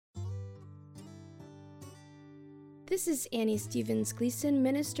This is Annie Stevens Gleason,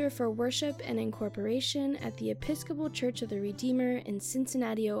 Minister for Worship and Incorporation at the Episcopal Church of the Redeemer in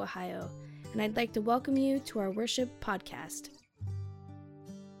Cincinnati, Ohio, and I'd like to welcome you to our worship podcast.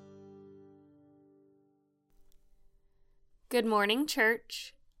 Good morning,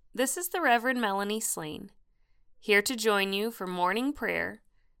 church. This is the Reverend Melanie Slane, here to join you for morning prayer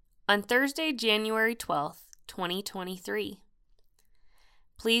on Thursday, January 12th, 2023.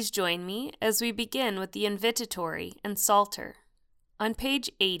 Please join me as we begin with the Invitatory and Psalter on page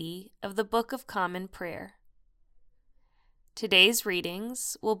 80 of the Book of Common Prayer. Today's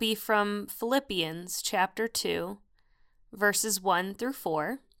readings will be from Philippians chapter 2, verses 1 through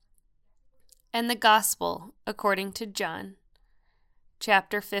 4, and the Gospel according to John,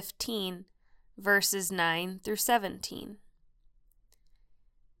 chapter 15, verses 9 through 17.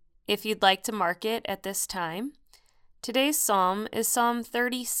 If you'd like to mark it at this time, today's psalm is Psalm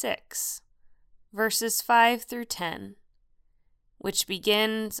 36, verses 5 through 10, which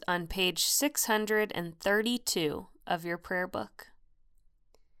begins on page 632 of your prayer book.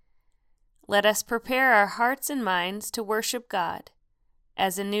 Let us prepare our hearts and minds to worship God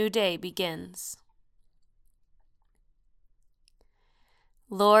as a new day begins.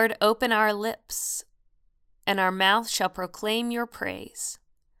 Lord, open our lips, and our mouth shall proclaim your praise.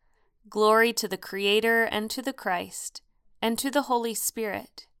 Glory to the Creator and to the Christ and to the Holy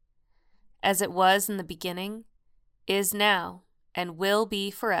Spirit, as it was in the beginning, is now, and will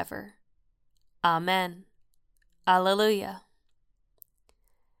be forever. Amen. Alleluia.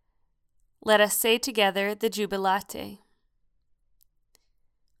 Let us say together the Jubilate.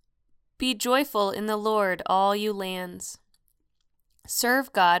 Be joyful in the Lord, all you lands.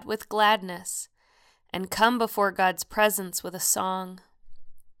 Serve God with gladness, and come before God's presence with a song.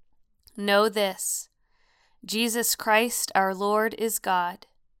 Know this, Jesus Christ our Lord is God.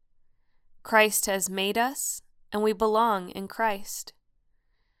 Christ has made us, and we belong in Christ.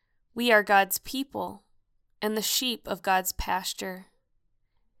 We are God's people, and the sheep of God's pasture.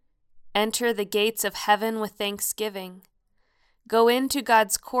 Enter the gates of heaven with thanksgiving. Go into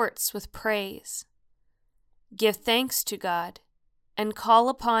God's courts with praise. Give thanks to God, and call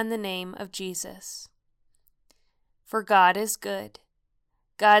upon the name of Jesus. For God is good.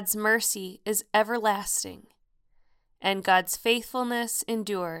 God's mercy is everlasting, and God's faithfulness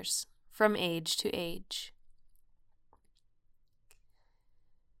endures from age to age.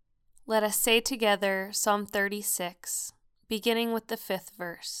 Let us say together Psalm 36, beginning with the 5th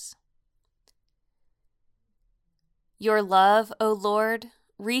verse. Your love, O Lord,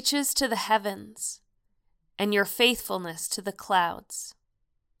 reaches to the heavens, and your faithfulness to the clouds.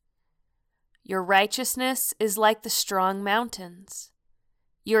 Your righteousness is like the strong mountains,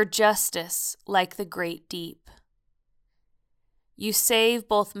 your justice like the great deep. You save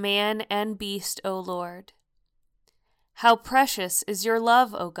both man and beast, O Lord. How precious is your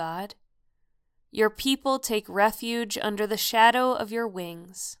love, O God! Your people take refuge under the shadow of your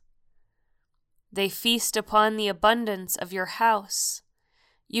wings. They feast upon the abundance of your house.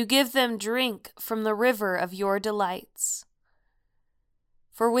 You give them drink from the river of your delights.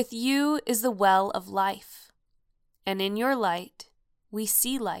 For with you is the well of life, and in your light we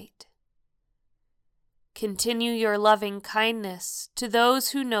see light. Continue your loving kindness to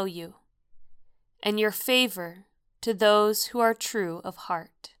those who know you, and your favor to those who are true of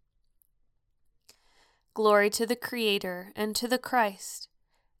heart. Glory to the Creator, and to the Christ,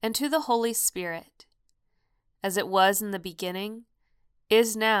 and to the Holy Spirit, as it was in the beginning,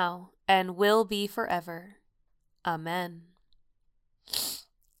 is now, and will be forever. Amen.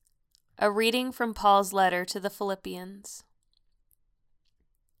 A reading from Paul's letter to the Philippians.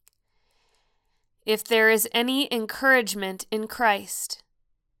 If there is any encouragement in Christ,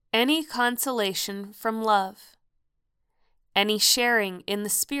 any consolation from love, any sharing in the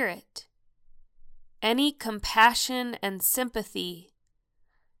Spirit, any compassion and sympathy,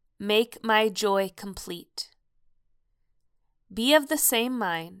 make my joy complete. Be of the same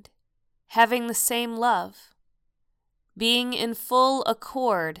mind, having the same love, being in full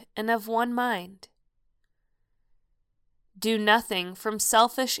accord and of one mind. Do nothing from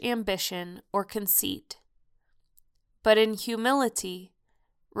selfish ambition or conceit, but in humility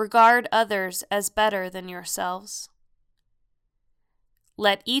regard others as better than yourselves.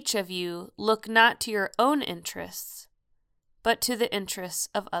 Let each of you look not to your own interests, but to the interests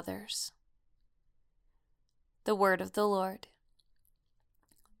of others. The word of the Lord.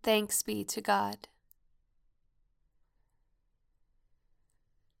 Thanks be to God.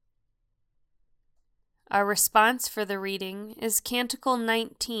 Our response for the reading is Canticle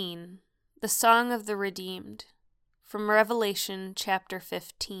 19, the Song of the Redeemed, from Revelation chapter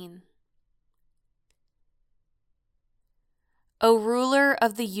 15. O ruler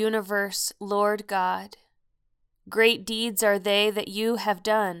of the universe, Lord God, great deeds are they that you have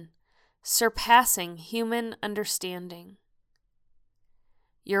done, surpassing human understanding.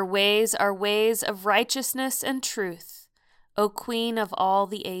 Your ways are ways of righteousness and truth, O Queen of all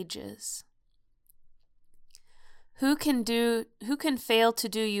the ages. Who can fail to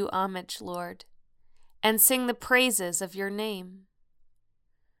do you homage, Lord, and sing the praises of your name?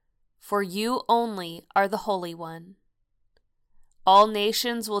 For you only are the Holy One. All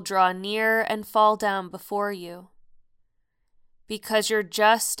nations will draw near and fall down before you, because your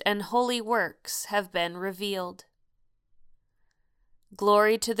just and holy works have been revealed.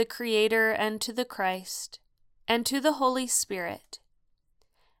 Glory to the Creator and to the Christ, and to the Holy Spirit,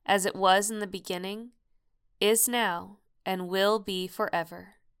 as it was in the beginning, is now, and will be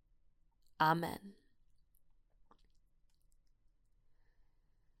forever. Amen.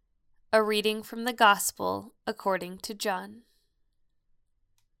 A reading from the Gospel according to John.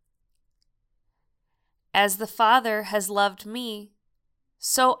 As the Father has loved me,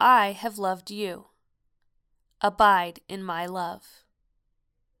 so I have loved you. Abide in my love.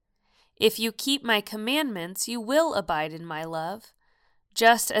 If you keep my commandments, you will abide in my love,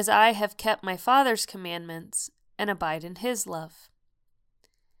 just as I have kept my Father's commandments and abide in his love.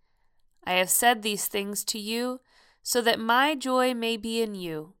 I have said these things to you so that my joy may be in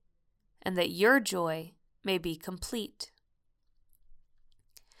you, and that your joy may be complete.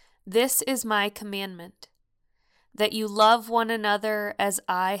 This is my commandment, that you love one another as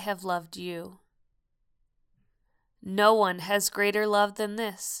I have loved you. No one has greater love than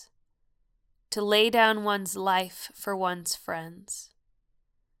this, to lay down one's life for one's friends.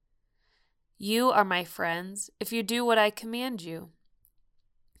 You are my friends if you do what I command you.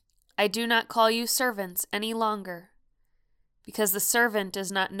 I do not call you servants any longer, because the servant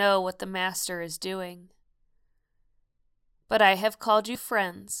does not know what the master is doing. But I have called you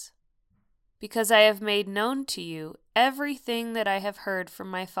friends, because I have made known to you everything that I have heard from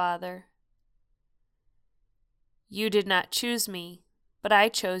my Father. You did not choose me, but I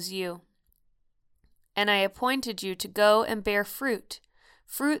chose you. And I appointed you to go and bear fruit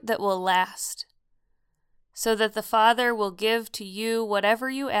that will last, so that the Father will give to you whatever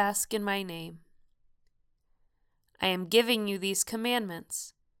you ask in my name. I am giving you these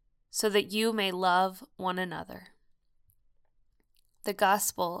commandments, so that you may love one another. The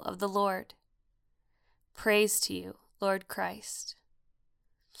Gospel of the Lord. Praise to you, Lord Christ.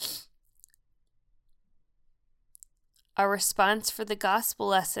 Our response for the Gospel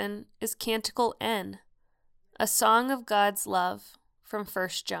lesson is Canticle N, a song of God's love from 1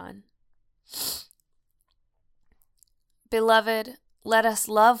 John. Beloved, let us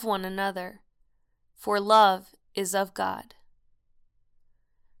love one another, for love is of God.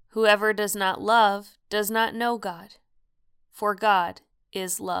 Whoever does not love does not know God, for God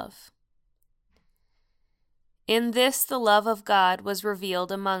is love. In this the love of God was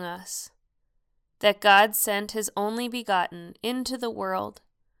revealed among us, that God sent his only begotten into the world,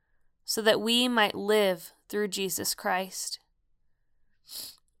 so that we might live through Jesus Christ.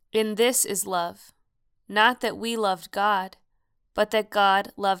 In this is love, not that we loved God, but that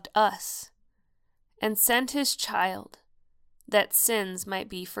God loved us, and sent his child, that sins might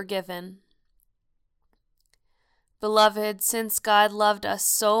be forgiven. Beloved, since God loved us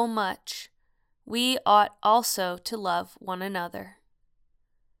so much, we ought also to love one another.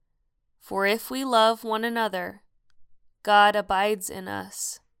 For if we love one another, God abides in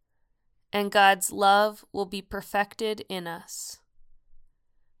us, and God's love will be perfected in us.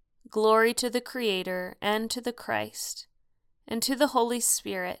 Glory to the Creator, and to the Christ, and to the Holy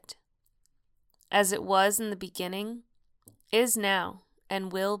Spirit, as it was in the beginning, is now,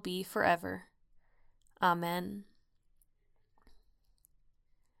 and will be forever. Amen.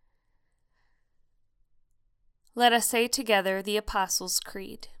 Let us say together the Apostles'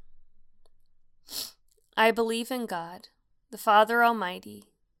 Creed. I believe in God, the Father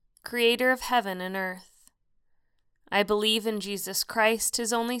Almighty, creator of heaven and earth. I believe in Jesus Christ,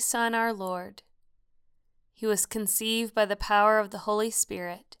 his only Son, our Lord. He was conceived by the power of the Holy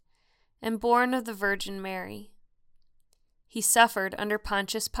Spirit and born of the Virgin Mary. He suffered under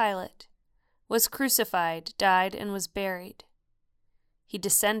Pontius Pilate, was crucified, died, and was buried. He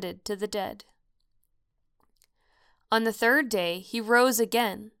descended to the dead. On the third day he rose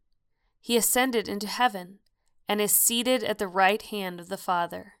again. He ascended into heaven and is seated at the right hand of the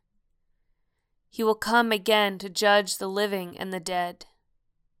Father. He will come again to judge the living and the dead.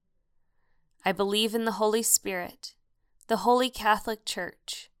 I believe in the Holy Spirit, the Holy Catholic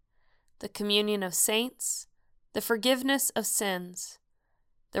Church, the communion of saints, the forgiveness of sins,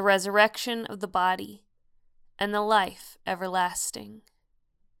 the resurrection of the body, and the life everlasting.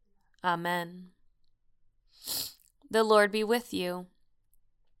 Amen. The Lord be with you.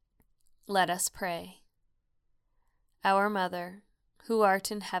 Let us pray. Our Mother, who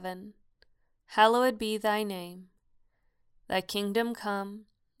art in heaven, hallowed be thy name. Thy kingdom come,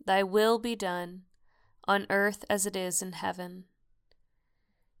 thy will be done, on earth as it is in heaven.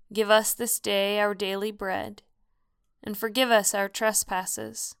 Give us this day our daily bread, and forgive us our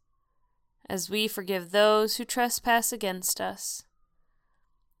trespasses, as we forgive those who trespass against us.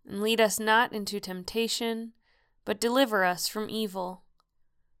 And lead us not into temptation, but deliver us from evil.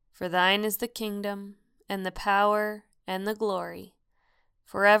 For thine is the kingdom, and the power, and the glory,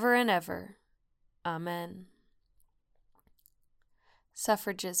 forever and ever. Amen.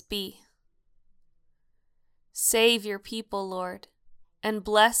 Suffrages B. Save your people, Lord, and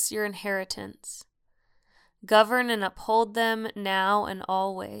bless your inheritance. Govern and uphold them now and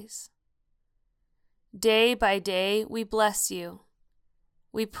always. Day by day we bless you.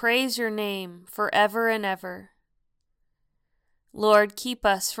 We praise your name forever and ever. Lord, keep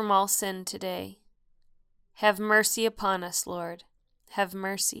us from all sin today. Have mercy upon us, Lord. Have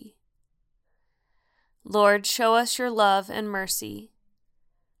mercy. Lord, show us your love and mercy,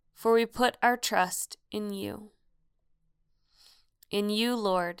 for we put our trust in you. In you,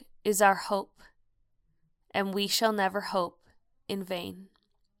 Lord, is our hope, and we shall never hope in vain.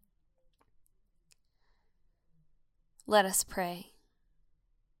 Let us pray.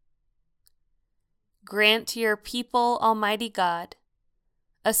 Grant to your people, Almighty God,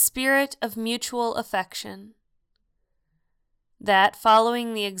 a spirit of mutual affection, that,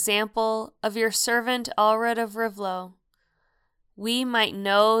 following the example of your servant Alred of Rivlow, we might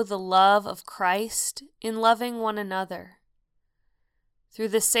know the love of Christ in loving one another. Through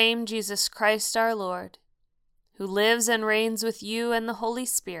the same Jesus Christ our Lord, who lives and reigns with you and the Holy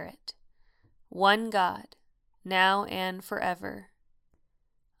Spirit, one God, now and forever.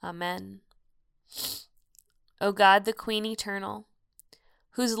 Amen. O God, the Queen eternal,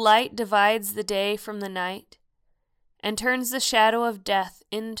 whose light divides the day from the night, and turns the shadow of death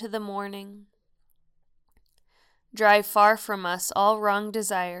into the morning, drive far from us all wrong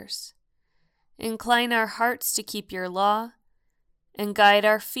desires, incline our hearts to keep your law, and guide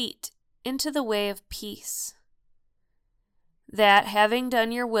our feet into the way of peace, that, having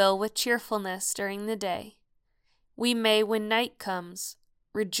done your will with cheerfulness during the day, we may, when night comes,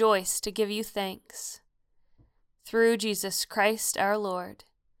 rejoice to give you thanks. Through Jesus Christ our Lord.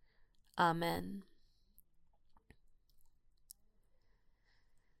 Amen.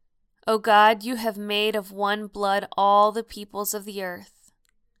 O God, you have made of one blood all the peoples of the earth,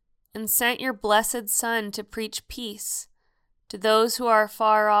 and sent your blessed Son to preach peace to those who are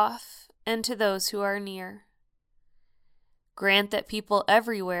far off and to those who are near. Grant that people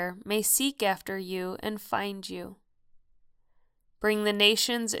everywhere may seek after you and find you. Bring the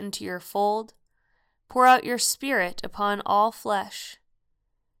nations into your fold, pour out your Spirit upon all flesh,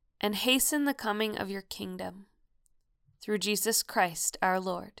 and hasten the coming of your kingdom. Through Jesus Christ our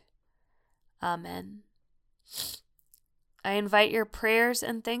Lord. Amen. I invite your prayers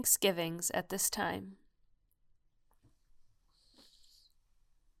and thanksgivings at this time.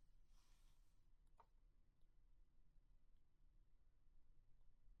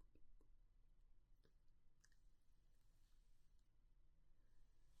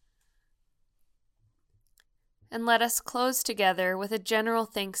 And let us close together with a general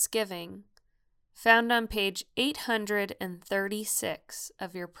thanksgiving found on page 836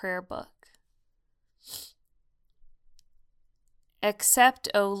 of your prayer book. Accept,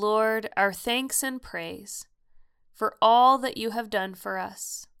 O Lord, our thanks and praise for all that you have done for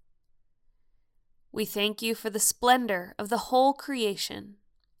us. We thank you for the splendor of the whole creation,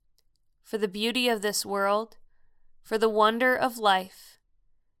 for the beauty of this world, for the wonder of life,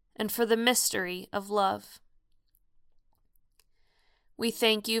 and for the mystery of love. We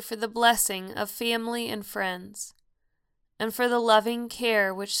thank you for the blessing of family and friends, and for the loving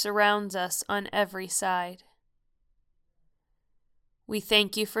care which surrounds us on every side. We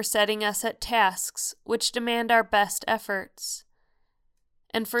thank you for setting us at tasks which demand our best efforts,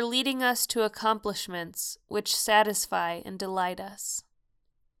 and for leading us to accomplishments which satisfy and delight us.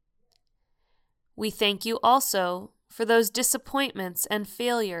 We thank you also for those disappointments and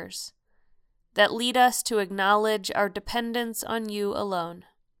failures that lead us to acknowledge our dependence on you alone.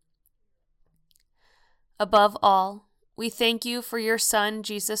 Above all, we thank you for your Son,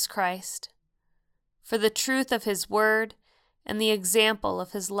 Jesus Christ, for the truth of his word and the example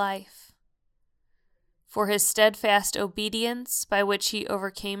of his life, for his steadfast obedience by which he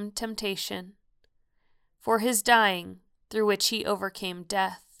overcame temptation, for his dying through which he overcame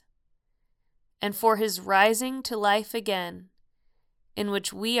death, and for his rising to life again, in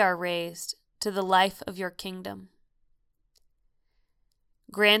which we are raised to the life of your kingdom.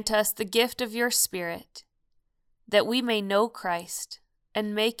 Grant us the gift of your Spirit, that we may know Christ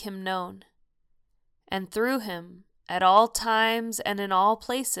and make him known, and through him, at all times and in all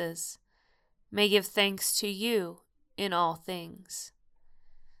places, may give thanks to you in all things.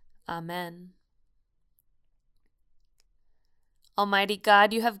 Amen. Almighty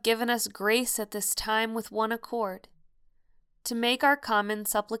God, you have given us grace at this time with one accord, to make our common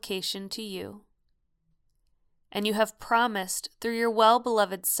supplication to you. And you have promised through your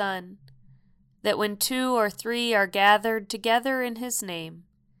well-beloved Son, that when 2 or 3 are gathered together in his name,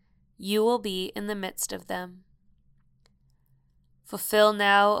 you will be in the midst of them. Fulfill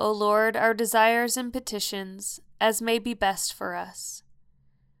now, O Lord, our desires and petitions as may be best for us,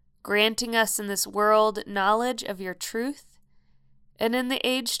 granting us in this world knowledge of your truth, and in the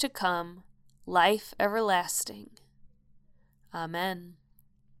age to come, life everlasting. Amen.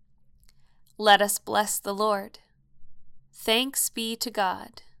 Let us bless the Lord. Thanks be to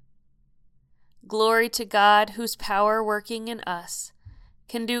God. Glory to God, whose power working in us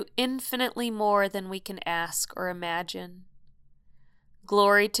can do infinitely more than we can ask or imagine.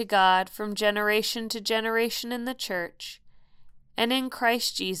 Glory to God from generation to generation in the Church, and in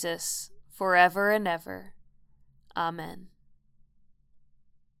Christ Jesus, forever and ever. Amen.